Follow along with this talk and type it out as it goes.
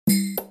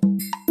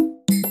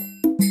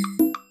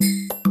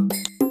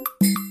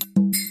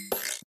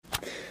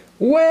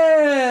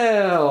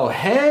Well,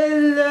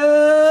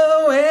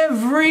 hello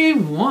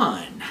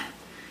everyone.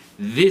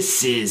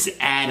 This is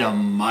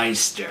Adam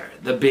Meister,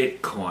 the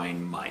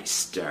Bitcoin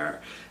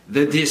Meister,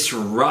 the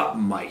Disrupt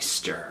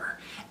Meister.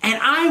 And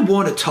I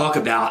want to talk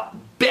about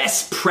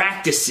best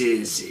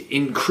practices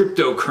in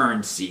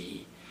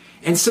cryptocurrency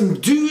and some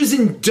do's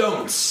and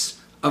don'ts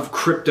of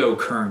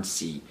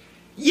cryptocurrency.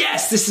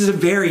 Yes, this is a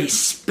very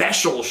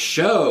special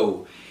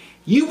show.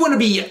 You want to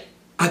be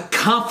a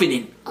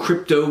confident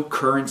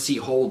cryptocurrency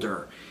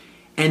holder.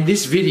 And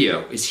this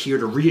video is here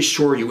to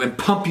reassure you and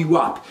pump you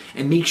up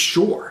and make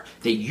sure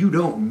that you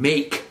don't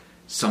make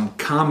some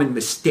common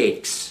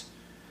mistakes.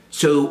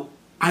 So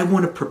I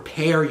want to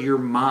prepare your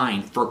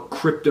mind for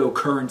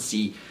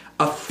cryptocurrency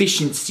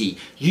efficiency.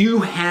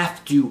 You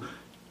have to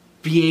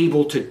be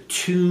able to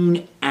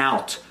tune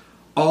out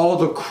all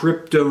the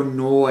crypto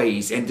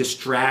noise and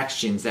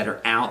distractions that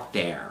are out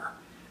there.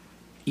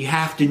 You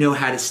have to know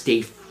how to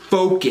stay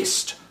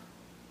focused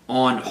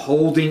on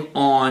holding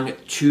on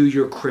to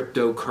your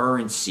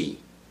cryptocurrency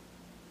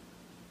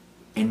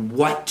and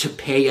what to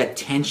pay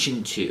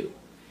attention to.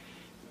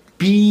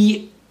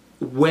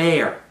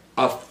 Beware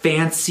of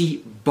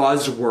fancy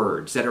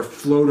buzzwords that are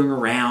floating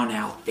around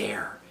out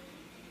there.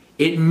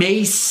 It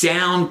may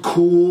sound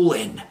cool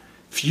and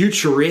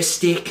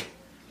futuristic,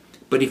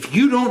 but if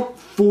you don't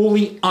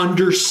fully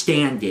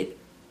understand it,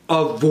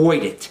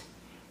 avoid it.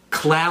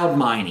 Cloud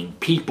mining,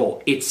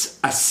 people, it's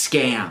a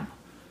scam.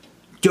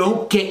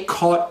 Don't get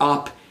caught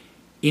up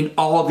in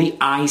all the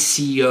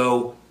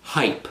ICO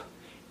hype.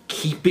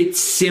 Keep it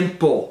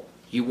simple.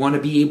 You want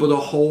to be able to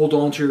hold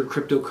on to your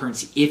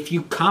cryptocurrency. If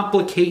you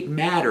complicate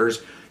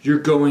matters, you're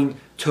going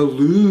to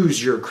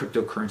lose your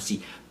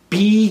cryptocurrency.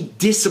 Be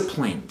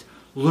disciplined.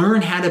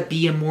 Learn how to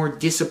be a more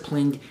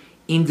disciplined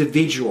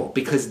individual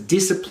because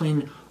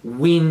discipline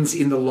wins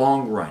in the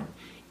long run.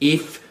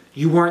 If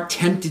you aren't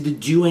tempted to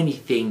do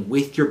anything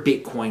with your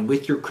Bitcoin,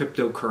 with your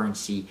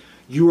cryptocurrency,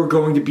 you are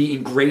going to be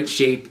in great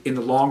shape in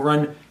the long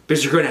run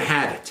because you're going to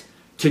have it.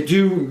 To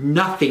do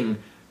nothing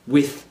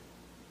with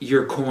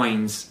your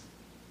coins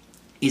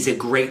is a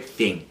great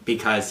thing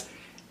because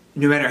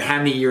no matter how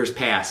many years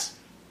pass,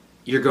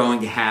 you're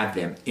going to have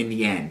them in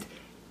the end.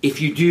 If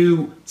you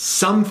do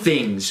some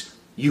things,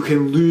 you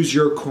can lose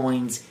your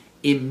coins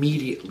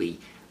immediately.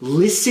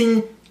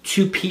 Listen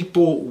to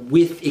people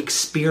with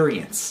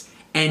experience.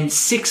 And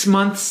 6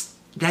 months,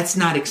 that's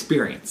not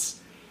experience.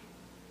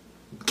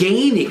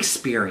 Gain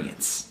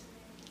experience.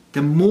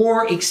 The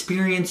more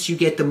experience you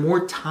get, the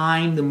more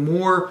time, the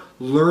more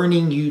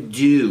learning you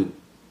do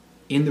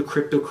in the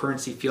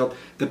cryptocurrency field,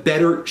 the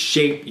better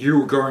shape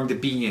you're going to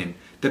be in.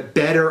 The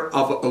better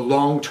of a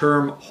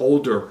long-term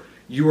holder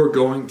you are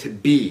going to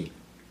be.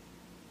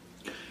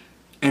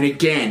 And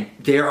again,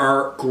 there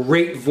are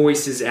great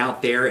voices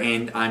out there,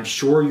 and I'm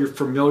sure you're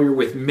familiar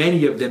with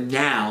many of them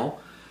now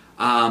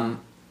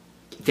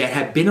that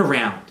have been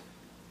around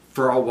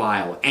for a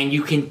while. And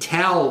you can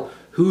tell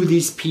who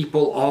these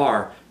people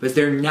are, but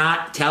they're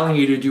not telling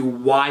you to do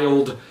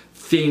wild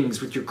things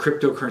with your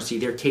cryptocurrency.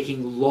 They're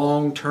taking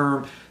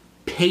long-term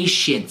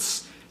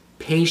patience,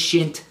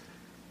 patient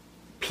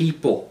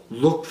people.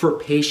 Look for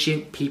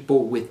patient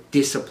people with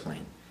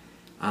discipline.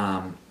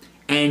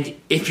 And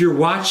if you're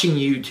watching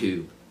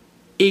YouTube,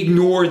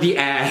 ignore the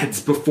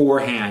ads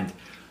beforehand.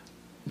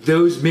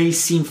 Those may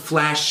seem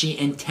flashy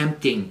and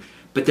tempting,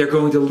 but they're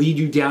going to lead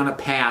you down a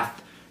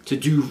path to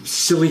do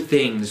silly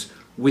things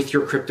with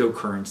your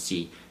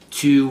cryptocurrency,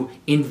 to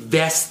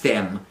invest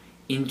them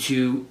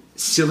into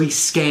silly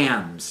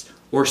scams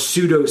or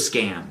pseudo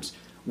scams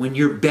when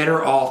you're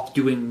better off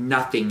doing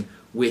nothing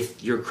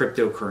with your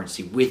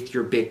cryptocurrency, with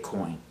your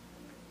Bitcoin.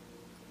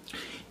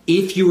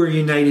 If you are a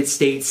United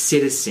States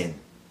citizen,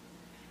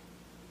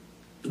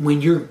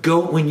 when you're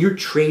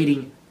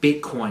trading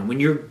Bitcoin, when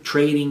you're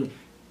trading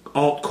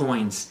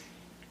altcoins,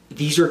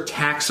 these are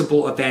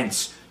taxable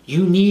events.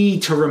 You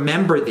need to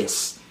remember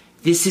this.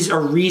 This is a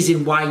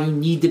reason why you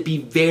need to be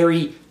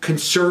very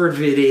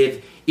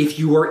conservative if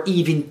you are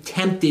even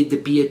tempted to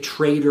be a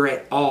trader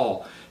at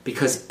all.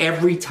 Because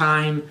every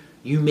time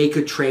you make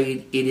a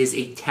trade, it is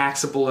a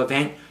taxable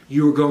event.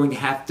 You are going to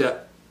have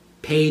to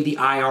pay the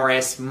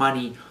IRS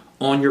money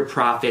on your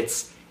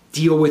profits,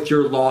 deal with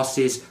your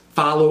losses,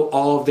 follow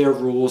all of their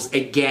rules.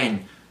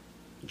 Again,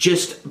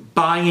 just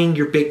buying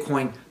your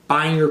Bitcoin,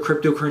 buying your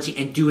cryptocurrency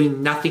and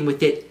doing nothing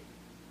with it,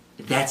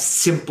 that's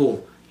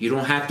simple. You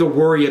don't have to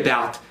worry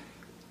about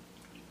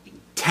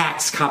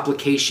tax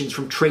complications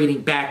from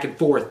trading back and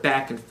forth,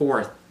 back and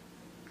forth.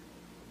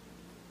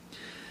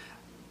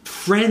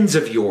 Friends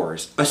of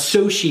yours,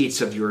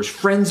 associates of yours,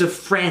 friends of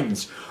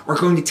friends are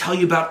going to tell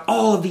you about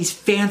all of these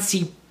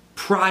fancy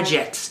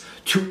projects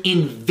to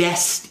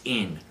invest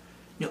in.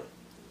 No,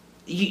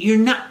 you're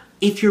not,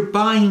 if you're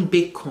buying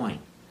Bitcoin,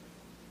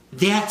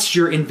 that's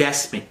your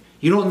investment.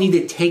 You don't need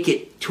to take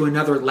it to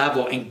another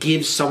level and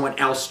give someone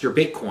else your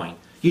Bitcoin.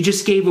 You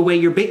just gave away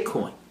your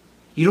Bitcoin.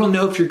 You don't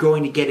know if you're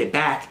going to get it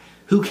back.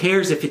 Who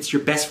cares if it's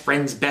your best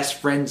friend's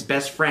best friend's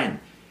best friend?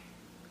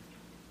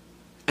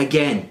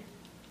 Again,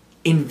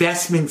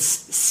 investments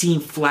seem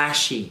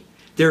flashy,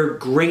 There are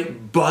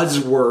great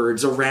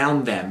buzzwords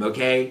around them,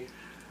 okay?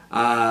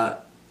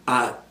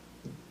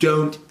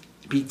 Don't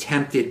be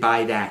tempted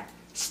by that.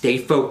 Stay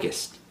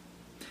focused.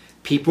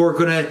 People are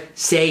going to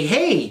say,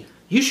 hey,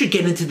 you should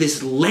get into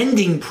this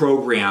lending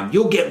program.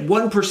 You'll get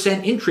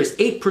 1% interest,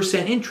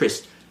 8%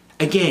 interest.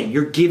 Again,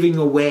 you're giving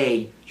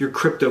away your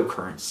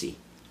cryptocurrency.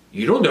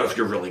 You don't know if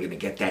you're really going to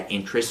get that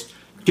interest.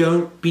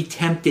 Don't be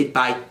tempted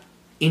by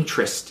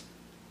interest.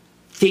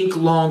 Think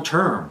long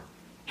term.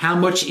 How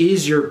much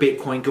is your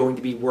Bitcoin going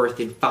to be worth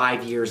in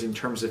 5 years in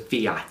terms of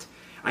fiat?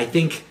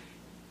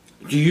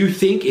 Do you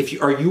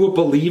think, are you a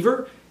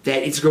believer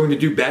that it's going to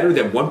do better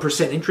than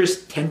 1%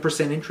 interest,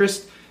 10%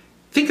 interest?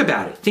 Think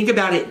about it. Think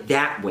about it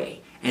that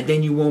way, and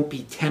then you won't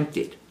be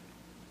tempted.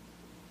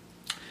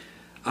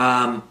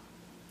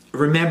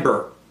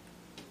 Remember,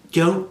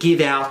 don't give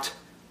out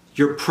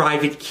your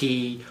private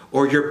key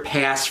or your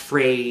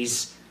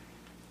passphrase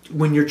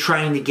when you're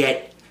trying to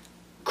get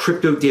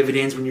crypto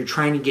dividends, when you're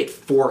trying to get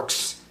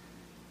forks.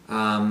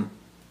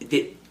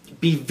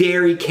 Be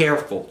very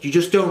careful. You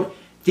just don't,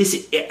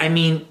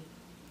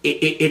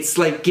 it's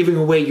like giving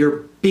away your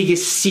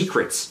biggest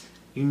secrets.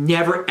 You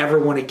never ever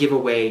want to give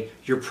away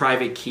your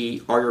private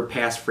key or your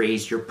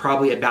passphrase. You're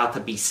probably about to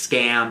be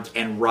scammed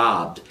and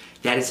robbed.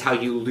 That is how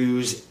you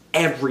lose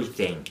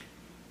everything.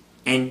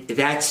 And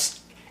that's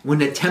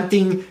when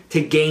attempting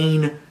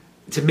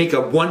to make a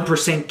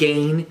 1%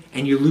 gain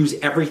and you lose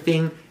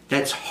everything,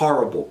 that's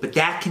horrible. But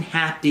that can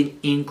happen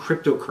in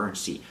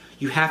cryptocurrency.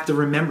 You have to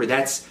remember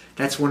that's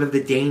one of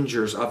the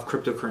dangers of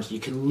cryptocurrency.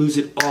 You can lose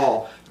it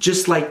all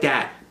just like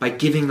that by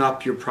giving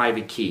up your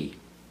private key.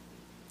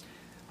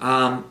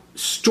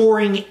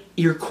 Storing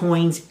your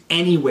coins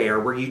anywhere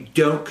where you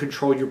don't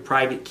control your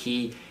private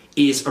key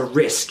is a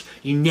risk.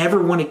 You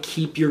never want to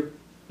keep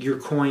your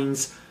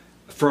coins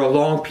for a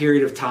long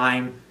period of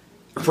time,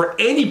 for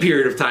any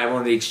period of time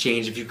on the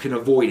exchange if you can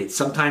avoid it.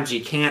 Sometimes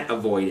you can't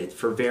avoid it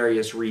for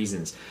various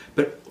reasons.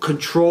 But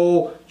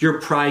control your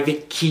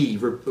private key.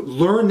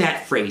 Learn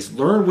that phrase.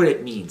 Learn what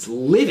it means.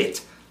 Live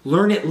it.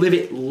 Learn it, live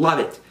it, love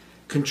it.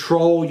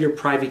 Control your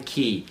private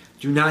key.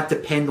 Do not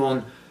depend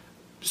on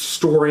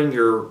storing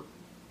your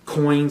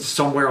coins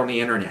somewhere on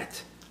the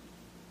internet.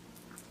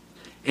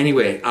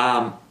 Anyway,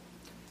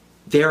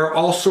 there are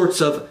all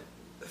sorts of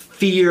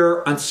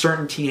fear,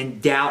 uncertainty,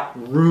 and doubt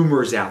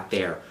rumors out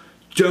there.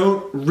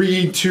 Don't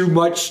read too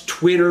much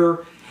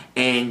Twitter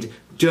and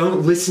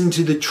don't listen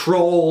to the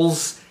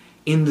trolls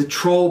in the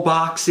troll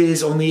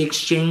boxes on the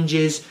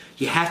exchanges.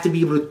 You have to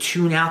be able to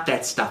tune out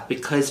that stuff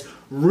because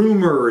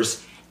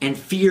rumors and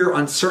fear,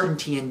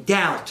 uncertainty, and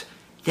doubt,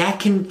 that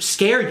can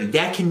scare you.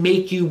 That can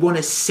make you want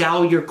to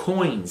sell your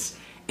coins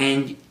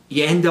and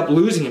you end up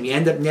losing them. You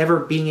end up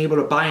never being able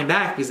to buy them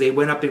back because they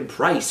went up in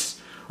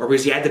price or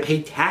because you had to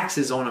pay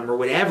taxes on them or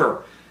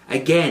whatever.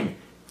 Again,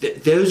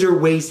 those are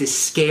ways to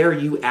scare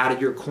you out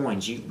of your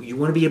coins. You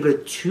want to be able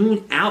to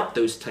tune out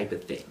those type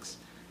of things.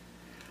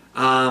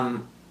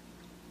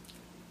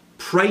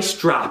 Price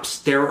drops.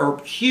 There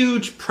are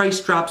huge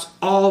price drops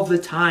all the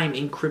time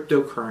in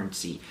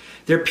cryptocurrency.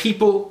 There are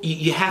people,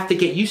 you have to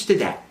get used to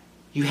that.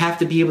 You have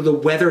to be able to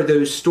weather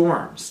those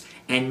storms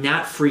and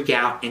not freak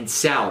out and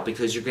sell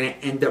because you're going to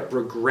end up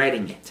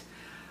regretting it.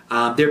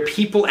 There are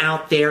people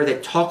out there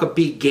that talk a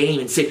big game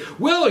and say,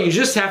 well, you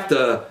just have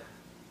to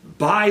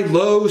buy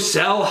low,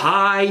 sell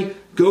high,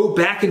 go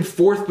back and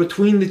forth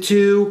between the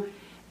two.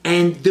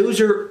 And those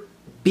are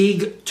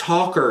big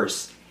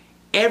talkers.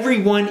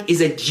 Everyone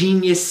is a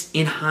genius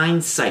in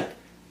hindsight.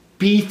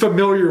 Be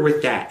familiar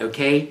with that,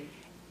 okay?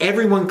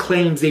 Everyone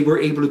claims they were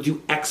able to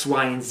do X,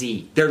 Y, and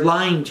Z. They're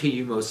lying to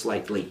you most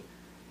likely.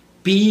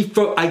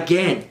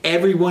 Again,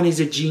 everyone is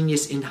a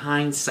genius in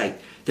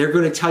hindsight. They're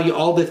going to tell you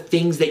all the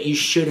things that you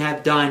should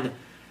have done.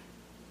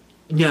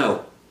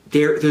 No,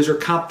 those are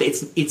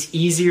it's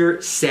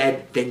easier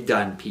said than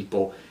done,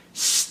 people.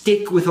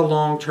 Stick with a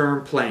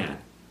long-term plan.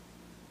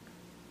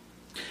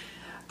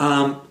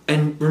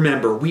 And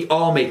remember, we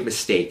all make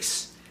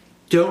mistakes.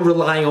 Don't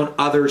rely on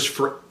others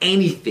for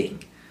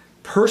anything.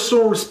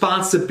 Personal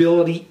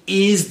responsibility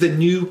is the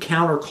new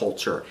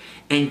counterculture.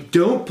 And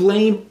don't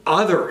blame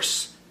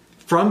others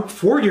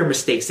for your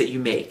mistakes that you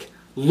make.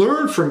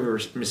 Learn from your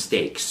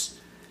mistakes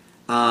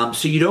so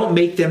you don't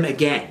make them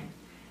again.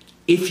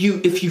 If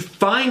you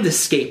find the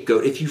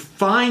scapegoat, if you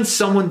find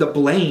someone to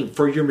blame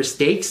for your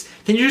mistakes,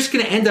 then you're just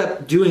going to end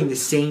up doing the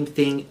same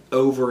thing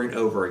over and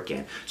over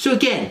again. So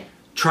again,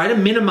 try to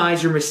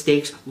minimize your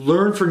mistakes,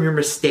 learn from your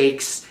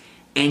mistakes,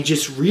 and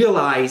just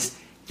realize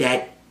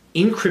that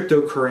in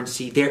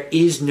cryptocurrency, there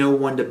is no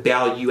one to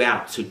bail you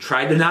out. So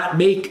try to not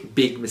make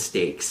big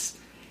mistakes.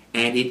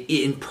 And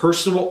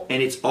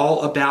it's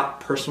all about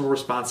personal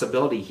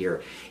responsibility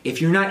here.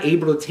 If you're not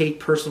able to take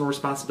personal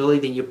responsibility,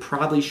 then you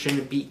probably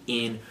shouldn't be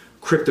in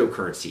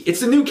cryptocurrency.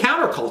 It's a new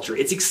counterculture.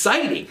 It's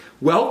exciting.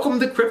 Welcome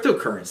to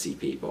cryptocurrency,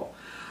 people.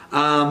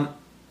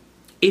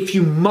 If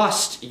you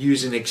must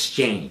use an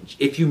exchange,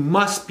 if you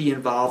must be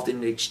involved in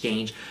an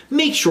exchange,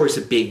 make sure it's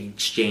a big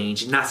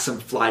exchange, not some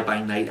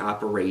fly-by-night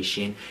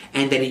operation,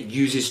 and that it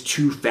uses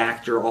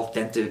two-factor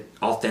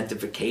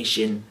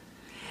authentication.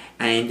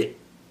 and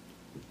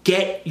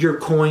get your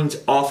coins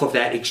off of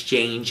that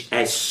exchange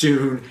as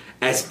soon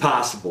as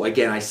possible.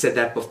 Again, I said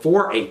that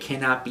before, it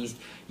cannot be,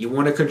 you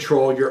want to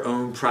control your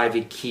own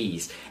private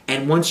keys.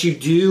 And once you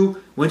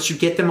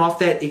get them off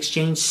that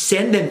exchange,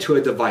 send them to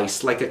a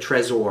device like a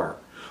Trezor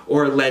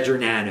or a Ledger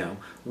Nano,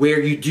 where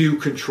you do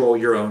control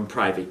your own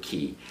private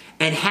key.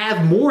 And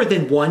have more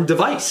than one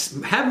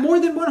device. Have more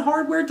than one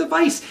hardware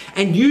device.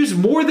 And use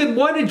more than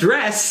one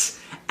address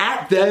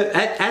at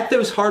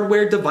those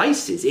hardware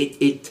devices.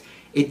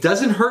 It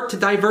doesn't hurt to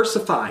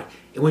diversify.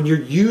 And when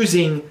you're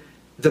using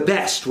the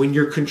best, when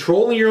you're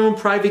controlling your own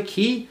private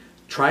key,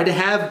 try to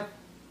have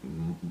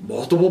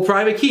multiple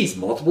private keys,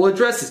 multiple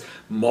addresses,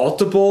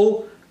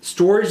 multiple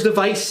storage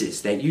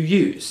devices that you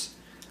use.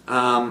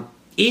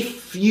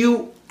 If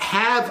you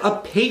have a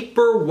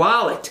paper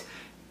wallet,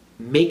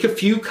 make a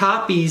few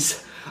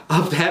copies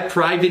of that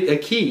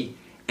private key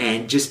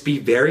and just be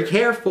very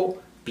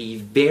careful. Be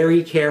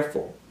very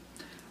careful.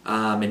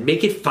 And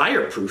make it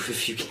fireproof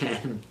if you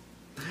can.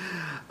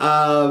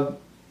 And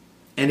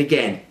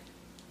again,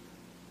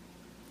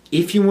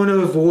 if you want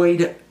to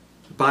avoid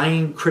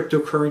buying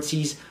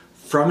cryptocurrencies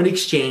from an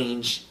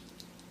exchange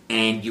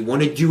and you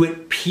want to do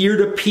it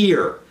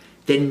peer-to-peer,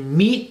 then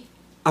meet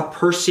a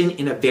person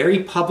in a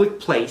very public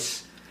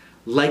place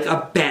like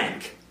a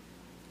bank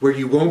where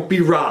you won't be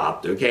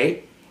robbed,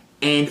 okay?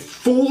 And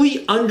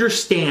fully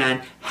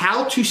understand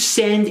how to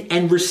send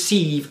and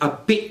receive a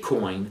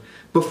Bitcoin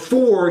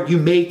before you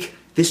make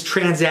this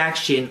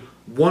transaction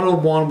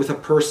one-on-one with a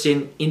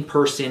person in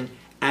person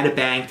at a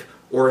bank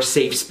or a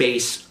safe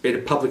space, in a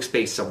public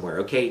space somewhere,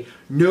 okay?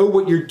 Know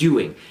what you're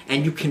doing.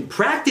 And you can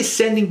practice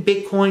sending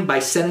Bitcoin by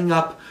setting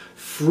up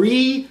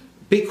free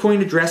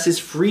Bitcoin addresses,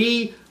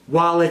 free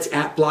wallets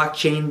at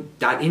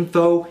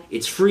blockchain.info.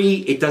 It's free.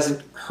 It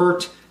doesn't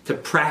hurt to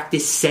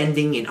practice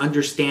sending and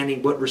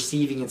understanding what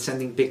receiving and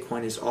sending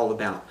Bitcoin is all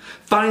about.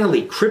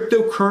 Finally,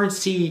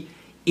 cryptocurrency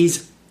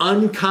is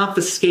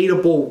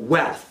unconfiscatable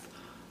wealth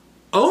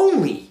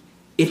only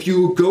if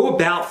you go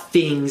about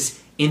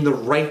things in the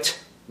right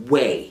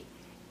way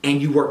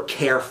and you are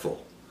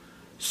careful.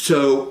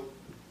 So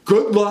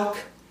good luck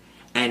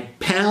and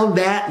pound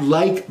that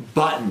like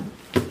button.